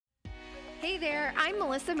Hey there, I'm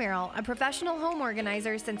Melissa Merrill, a professional home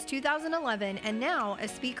organizer since 2011 and now a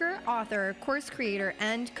speaker, author, course creator,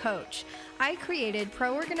 and coach. I created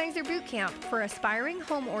Pro Organizer Bootcamp for aspiring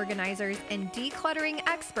home organizers and decluttering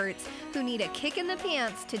experts who need a kick in the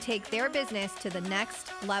pants to take their business to the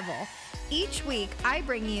next level. Each week, I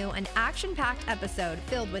bring you an action-packed episode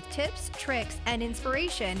filled with tips, tricks, and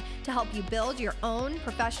inspiration to help you build your own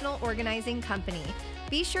professional organizing company.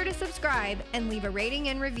 Be sure to subscribe and leave a rating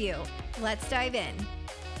and review. Let's dive in.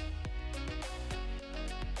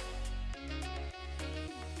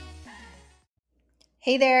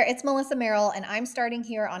 Hey there, it's Melissa Merrill, and I'm starting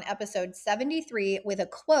here on episode 73 with a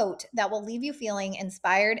quote that will leave you feeling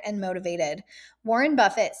inspired and motivated. Warren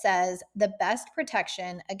Buffett says, "The best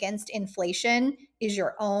protection against inflation is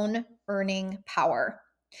your own earning power."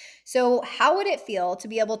 So, how would it feel to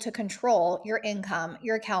be able to control your income,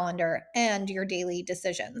 your calendar, and your daily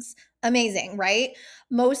decisions? Amazing, right?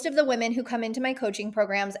 Most of the women who come into my coaching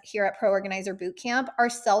programs here at Pro Organizer Bootcamp are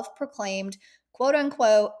self proclaimed quote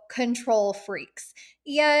unquote control freaks.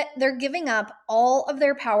 Yet they're giving up all of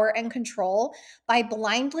their power and control by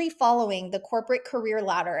blindly following the corporate career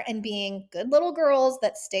ladder and being good little girls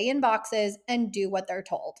that stay in boxes and do what they're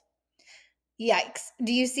told. Yikes.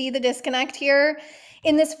 Do you see the disconnect here?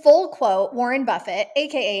 In this full quote, Warren Buffett,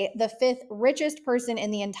 aka the fifth richest person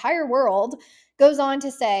in the entire world, goes on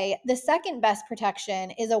to say, "The second best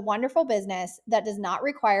protection is a wonderful business that does not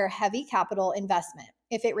require heavy capital investment.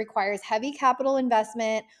 If it requires heavy capital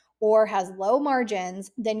investment or has low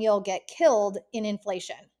margins, then you'll get killed in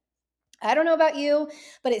inflation." I don't know about you,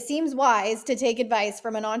 but it seems wise to take advice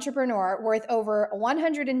from an entrepreneur worth over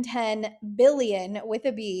 110 billion with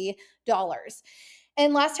a B dollars.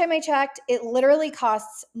 And last time I checked, it literally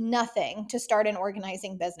costs nothing to start an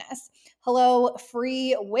organizing business. Hello,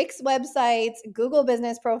 free Wix websites, Google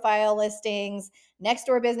business profile listings,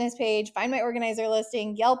 Nextdoor business page, Find My Organizer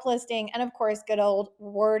listing, Yelp listing, and of course, good old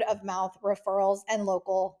word of mouth referrals and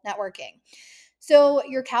local networking. So,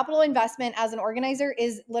 your capital investment as an organizer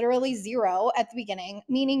is literally zero at the beginning,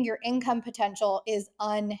 meaning your income potential is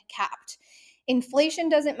uncapped. Inflation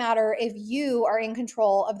doesn't matter if you are in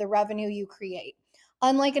control of the revenue you create.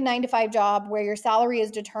 Unlike a 9 to 5 job where your salary is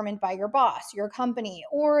determined by your boss, your company,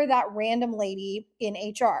 or that random lady in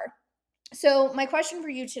HR. So, my question for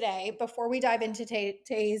you today, before we dive into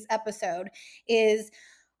today's episode, is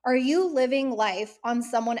are you living life on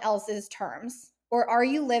someone else's terms? Or are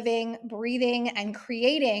you living, breathing, and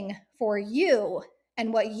creating for you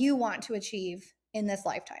and what you want to achieve in this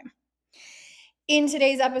lifetime? In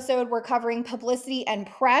today's episode, we're covering publicity and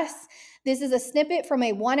press. This is a snippet from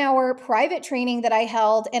a 1 hour private training that I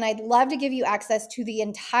held, and I'd love to give you access to the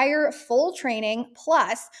entire full training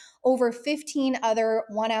plus over 15 other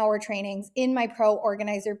 1 hour trainings in my Pro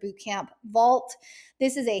Organizer Bootcamp vault.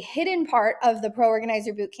 This is a hidden part of the Pro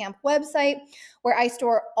Organizer Bootcamp website where I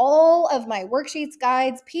store all of my worksheets,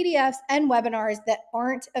 guides, PDFs, and webinars that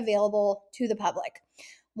aren't available to the public.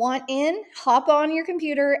 Want in? Hop on your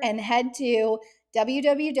computer and head to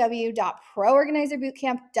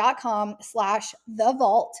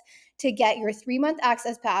www.proorganizerbootcamp.com/thevault to get your 3-month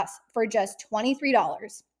access pass for just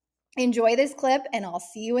 $23. Enjoy this clip and I'll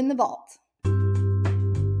see you in the vault.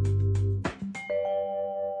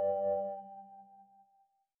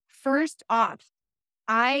 First off,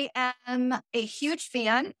 I am a huge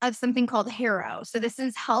fan of something called Hero. So this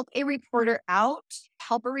is Help a Reporter Out,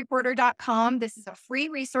 helpareporter.com. This is a free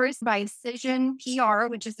resource by Cision PR,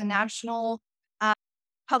 which is a national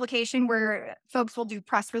publication where folks will do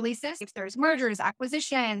press releases. If there's mergers,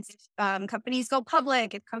 acquisitions, if companies go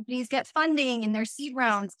public, if companies get funding in their seed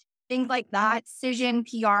rounds, things like that. Cision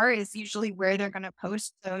PR is usually where they're going to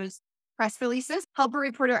post those press releases. Help a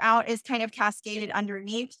Reporter Out is kind of cascaded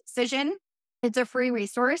underneath Cision. It's a free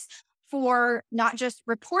resource for not just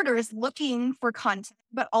reporters looking for content,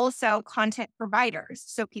 but also content providers.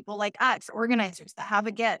 So people like us, organizers that have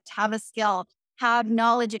a gift, have a skill, have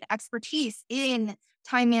knowledge and expertise in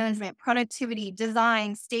time management, productivity,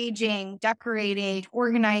 design, staging, decorating,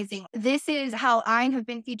 organizing. This is how I have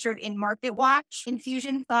been featured in Market Watch,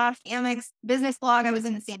 Infusionsoft, Amex Business Blog. I was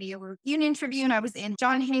in the San Diego Union Tribune. I was in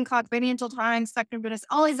John Hancock, Financial Times, Spectrum Business,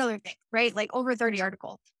 all these other things, right? Like over 30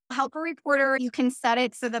 articles. Help a Reporter, you can set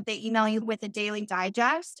it so that they email you with a daily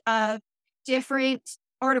digest of different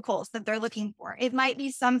articles that they're looking for. It might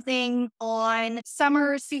be something on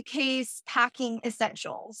summer suitcase packing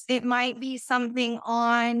essentials. It might be something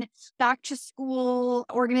on back to school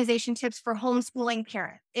organization tips for homeschooling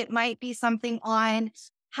parents. It might be something on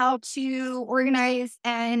how to organize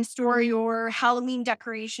and store your Halloween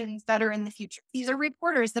decorations better in the future. These are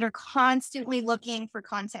reporters that are constantly looking for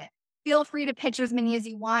content. feel free to pitch as many as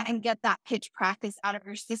you want and get that pitch practice out of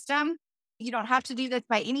your system. You don't have to do this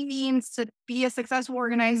by any means to be a successful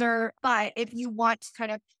organizer, but if you want to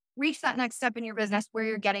kind of reach that next step in your business where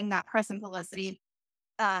you're getting that press and publicity,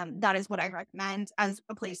 that is what I recommend as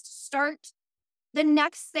a place to start. The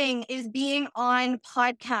next thing is being on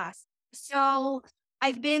podcasts. So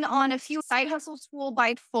I've been on a few. Side Hustle School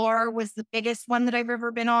by far was the biggest one that I've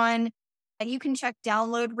ever been on. And you can check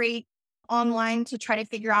download rate online to try to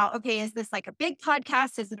figure out, okay, is this like a big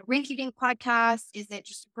podcast? Is it a rinky dink podcast? Is it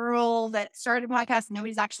just a girl that started a podcast and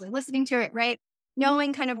nobody's actually listening to it, right?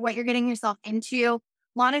 Knowing kind of what you're getting yourself into.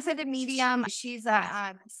 Monica the Medium, she's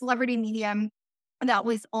a celebrity medium that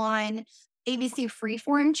was on ABC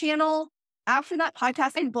Freeform channel. After that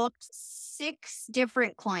podcast, I booked 6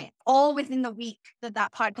 different clients, all within the week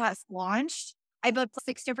that podcast launched. I booked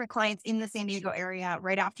 6 different clients in the San Diego area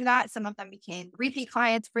right after that. Some of them became repeat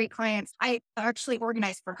clients, great clients. I actually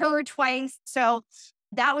organized for her twice. So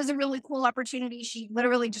that was a really cool opportunity. She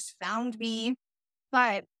literally just found me.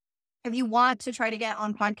 But if you want to try to get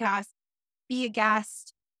on podcasts, be a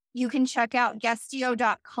guest, you can check out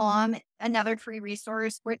guestio.com, another free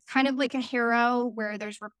resource where it's kind of like a Hero where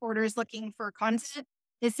there's reporters looking for content.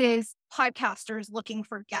 This is podcasters looking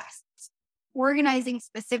for guests. Organizing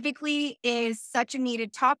specifically is such a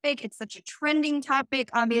needed topic. It's such a trending topic.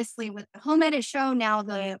 Obviously, with the home edit show, now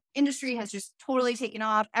the industry has just totally taken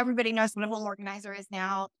off. Everybody knows what a home organizer is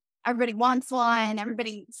now. Everybody wants one.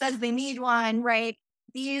 Everybody says they need one, right?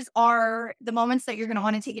 These are the moments that you're going to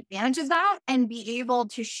want to take advantage of that and be able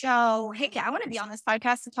to show, hey, I want to be on this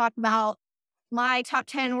podcast to talk about my top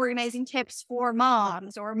 10 organizing tips for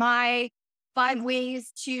moms or my 5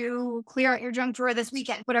 ways to clear out your junk drawer this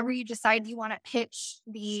weekend. Whatever you decide you want to pitch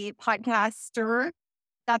the podcaster,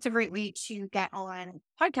 that's a great way to get on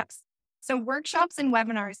podcasts. So workshops and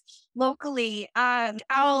webinars locally.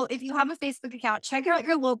 If you have a Facebook account, check out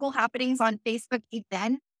your local happenings on Facebook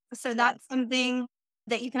event. So that's something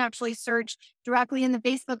that you can actually search directly in the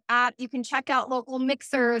Facebook app. You can check out local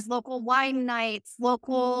mixers, local wine nights,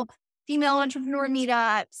 local female entrepreneur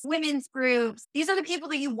meetups, women's groups. These are the people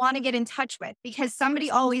that you want to get in touch with because somebody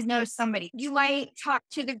always knows somebody. You might talk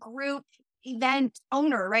to the group event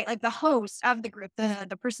owner, right? Like the host of the group,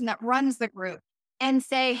 the person that runs the group, and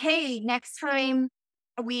say, hey, next time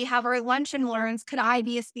we have our lunch and learns, could I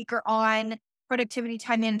be a speaker on productivity,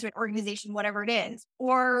 time management, organization, whatever it is?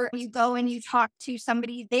 Or you go and you talk to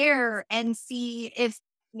somebody there and see if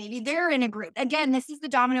maybe they're in a group. Again, this is the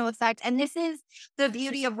domino effect. And this is the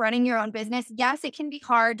beauty of running your own business. Yes, it can be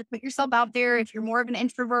hard to put yourself out there if you're more of an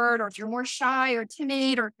introvert or if you're more shy or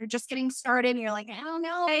timid or if you're just getting started and you're like, I don't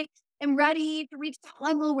know, I am ready to reach that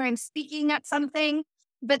level where I'm speaking at something.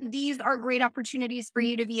 But these are great opportunities for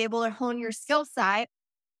you to be able to hone your skill set,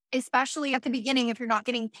 especially at the beginning. If you're not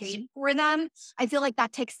getting paid for them, I feel like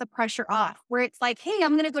that takes the pressure off where it's like, hey,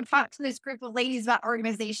 I'm going to go talk to this group of ladies about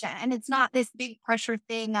organization. And it's not this big pressure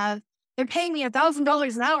thing of they're paying me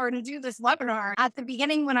 $1,000 an hour to do this webinar. At the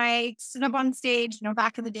beginning, when I stood up on stage,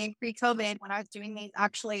 back in the day pre-COVID, when I was doing these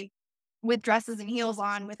actually with dresses and heels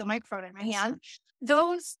on with a microphone in my hand,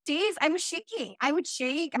 those days I was shaking. I would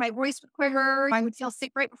shake, my voice would quiver. I would feel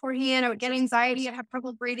sick right beforehand. I would get anxiety. I'd have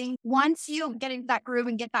trouble breathing. Once you get into that groove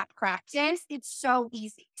and get that practice, it's so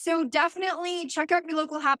easy. So definitely check out your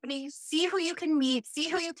local happenings, see who you can meet, see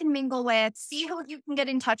who you can mingle with, see who you can get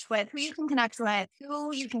in touch with, who you can connect with,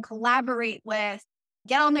 who you can collaborate with,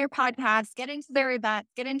 get on their podcasts, get into their events,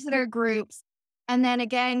 get into their groups. And then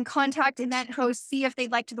again, contact event hosts, see if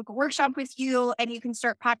they'd like to book a workshop with you, and you can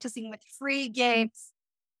start practicing with free gigs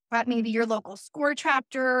at maybe your local SCORE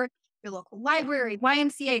chapter, your local library,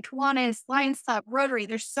 YMCA, Kiwanis, Lions Club, Rotary.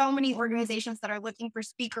 There's so many organizations that are looking for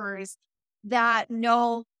speakers that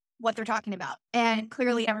know what they're talking about. And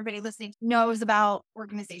clearly everybody listening knows about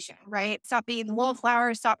organization, right? Stop being the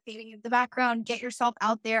wallflower, stop being in the background, get yourself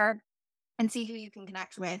out there and see who you can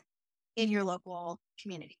connect with in your local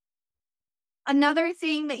community. Another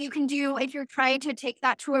thing that you can do if you're trying to take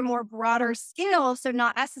that to a more broader scale, so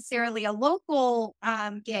not necessarily a local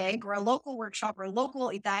gig or a local workshop or a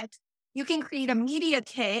local event, you can create a media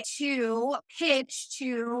kit to pitch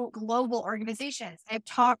to global organizations. I've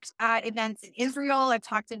talked at events in Israel. I've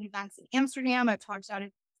talked at events in Amsterdam. I've talked at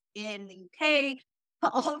it in the UK,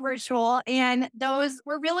 all virtual. And those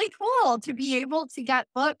were really cool to be able to get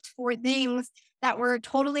booked for things that were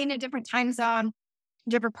totally in a different time zone,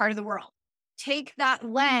 different part of the world. Take that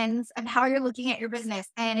lens of how you're looking at your business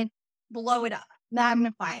and blow it up,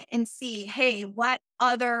 magnify it, and see, hey, what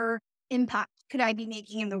other impact could I be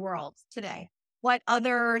making in the world today? What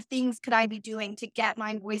other things could I be doing to get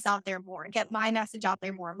my voice out there more, get my message out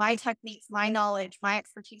there more, my techniques, my knowledge, my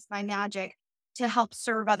expertise, my magic to help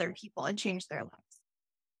serve other people and change their lives.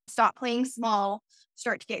 Stop playing small,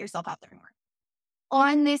 start to get yourself out there more.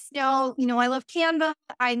 On this note, I love Canva.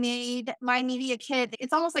 I made my media kit.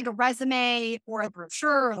 It's almost like a resume or a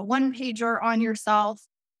brochure or a one-pager on yourself.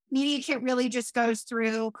 Media kit really just goes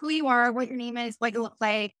through who you are, what your name is, what you look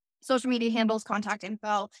like, social media handles, contact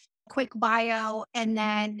info, quick bio, and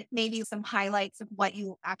then maybe some highlights of what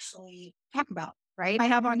you actually talk about, right? I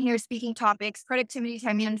have on here speaking topics, productivity,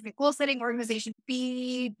 time management, goal setting, organization.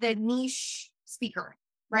 Be the niche speaker,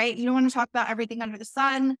 right? You don't want to talk about everything under the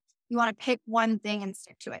sun. You want to pick one thing and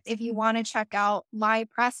stick to it. If you want to check out my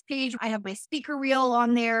press page, I have my speaker reel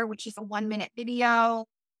on there, which is a 1-minute video.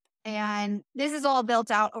 And this is all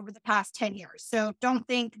built out over the past 10 years. So don't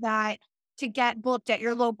think that to get booked at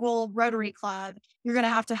your local Rotary Club, you're going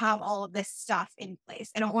to have all of this stuff in place.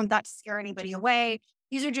 I don't want that to scare anybody away.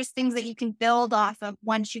 These are just things that you can build off of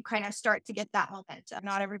once you kind of start to get that momentum.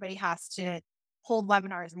 Not everybody has to hold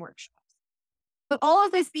webinars and workshops. But all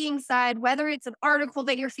of this being said, whether it's an article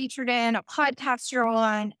that you're featured in, a podcast you're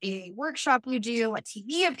on, a workshop you do, a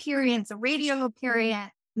TV appearance, a radio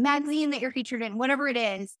appearance, magazine that you're featured in, whatever it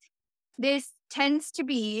is, this tends to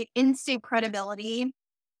be instant credibility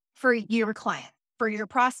for your client, for your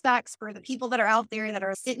prospects, for the people that are out there that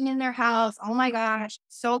are sitting in their house. Oh my gosh,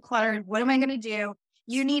 so cluttered. What am I going to do?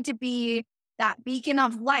 You need to be that beacon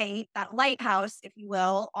of light, that lighthouse, if you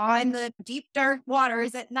will, on the deep, dark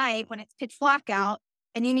waters at night when it's pitch black out.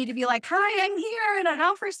 And you need to be like, hi, I'm here and I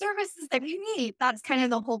offer services that you need. That's kind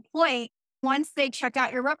of the whole point. Once they check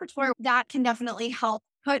out your repertoire, that can definitely help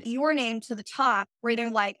put your name to the top where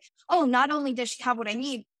they're like, oh, not only does she have what I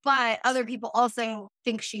need, but other people also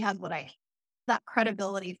think she has what I need. That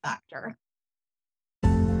credibility factor.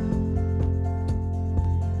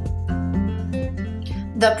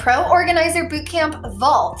 The Pro Organizer Bootcamp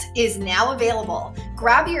Vault is now available.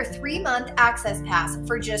 Grab your 3-month access pass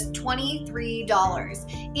for just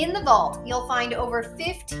 $23. In the Vault, you'll find over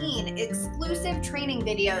 15 exclusive training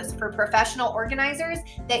videos for professional organizers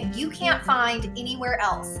that you can't find anywhere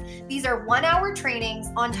else. These are 1-hour trainings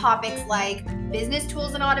on topics like business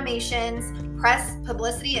tools and automations, press,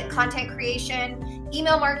 publicity, and content creation,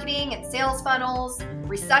 email marketing and sales funnels,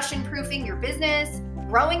 recession-proofing your business,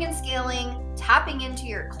 growing and scaling, tapping into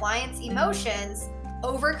your clients' emotions,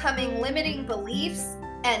 overcoming limiting beliefs,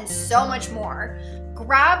 and so much more.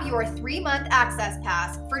 Grab your 3-month access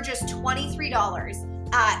pass for just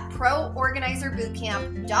 $23 at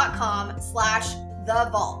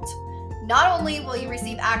proorganizerbootcamp.com/thevault. Not only will you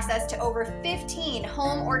receive access to over 15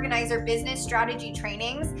 home organizer business strategy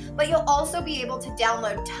trainings, but you'll also be able to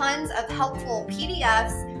download tons of helpful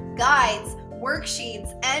PDFs, guides,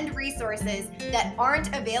 worksheets, and resources that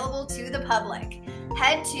aren't available to the public.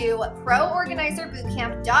 Head to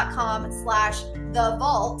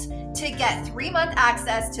proorganizerbootcamp.com/thevault to get 3-month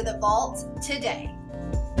access to the vault today.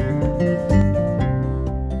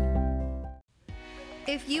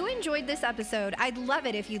 If you enjoyed this episode, I'd love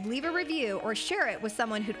it if you'd leave a review or share it with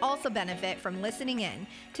someone who'd also benefit from listening in.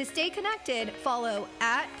 To stay connected, follow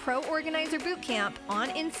at Pro Organizer Bootcamp on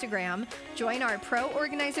Instagram, join our Pro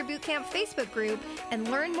Organizer Bootcamp Facebook group,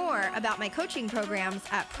 and learn more about my coaching programs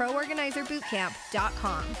at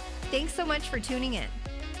proorganizerbootcamp.com. Thanks so much for tuning in.